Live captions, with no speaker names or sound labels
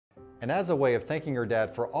And as a way of thanking your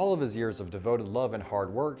dad for all of his years of devoted love and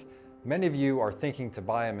hard work, many of you are thinking to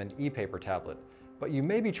buy him an ePaper tablet, but you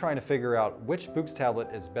may be trying to figure out which BOOX tablet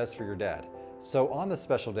is best for your dad. So on this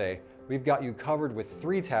special day, we've got you covered with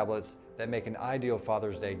 3 tablets that make an ideal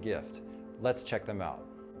Father's Day gift. Let's check them out.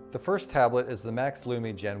 The first tablet is the Max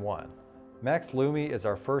Lumi Gen1. Max Lumi is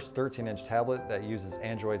our first 13-inch tablet that uses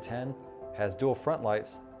Android 10, has dual front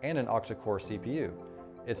lights, and an octa-core CPU.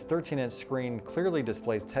 Its 13-inch screen clearly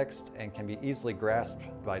displays text and can be easily grasped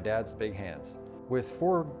by Dad's big hands. With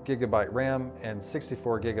 4GB RAM and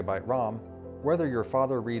 64GB ROM, whether your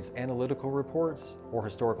father reads analytical reports or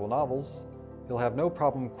historical novels, he'll have no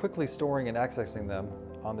problem quickly storing and accessing them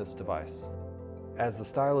on this device. As the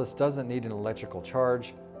stylus doesn't need an electrical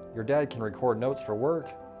charge, your dad can record notes for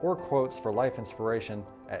work or quotes for life inspiration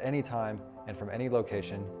at any time and from any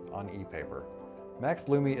location on ePaper. Max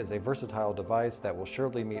Lumi is a versatile device that will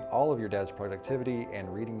surely meet all of your dad's productivity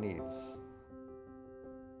and reading needs.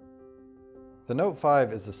 The Note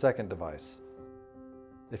 5 is the second device.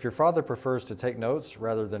 If your father prefers to take notes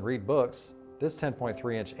rather than read books, this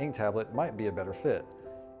 10.3-inch ink tablet might be a better fit.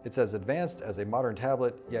 It's as advanced as a modern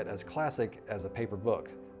tablet, yet as classic as a paper book,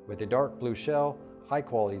 with a dark blue shell,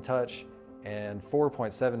 high-quality touch, and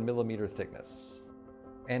 4.7mm thickness.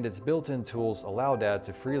 And its built-in tools allow Dad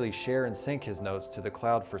to freely share and sync his notes to the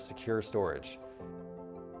cloud for secure storage.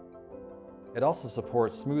 It also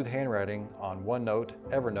supports smooth handwriting on OneNote,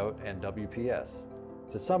 Evernote, and WPS.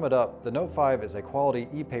 To sum it up, the Note 5 is a quality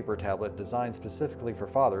ePaper tablet designed specifically for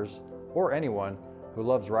fathers, or anyone, who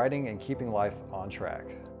loves writing and keeping life on track.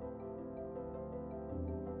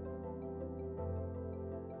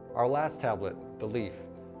 Our last tablet, the Leaf.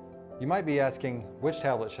 You might be asking, which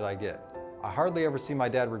tablet should I get? I hardly ever see my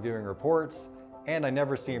dad reviewing reports, and I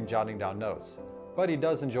never see him jotting down notes, but he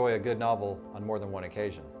does enjoy a good novel on more than one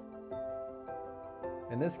occasion.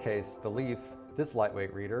 In this case, the Leaf, this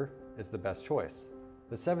lightweight reader, is the best choice.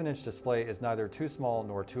 The 7-inch display is neither too small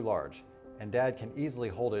nor too large, and Dad can easily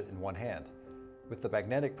hold it in one hand. With the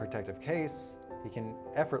magnetic protective case, he can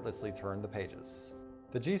effortlessly turn the pages.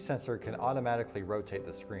 The G sensor can automatically rotate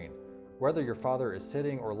the screen. Whether your father is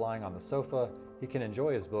sitting or lying on the sofa, he can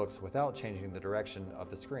enjoy his books without changing the direction of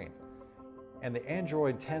the screen. And the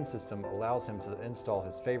Android 10 system allows him to install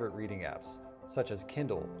his favorite reading apps, such as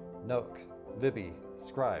Kindle, Nook, Libby,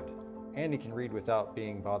 Scribd, and he can read without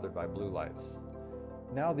being bothered by blue lights.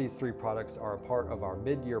 Now these 3 products are a part of our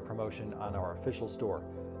mid-year promotion on our official store.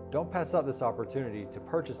 Don't pass up this opportunity to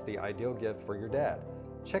purchase the ideal gift for your dad.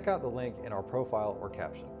 Check out the link in our profile or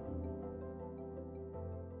caption.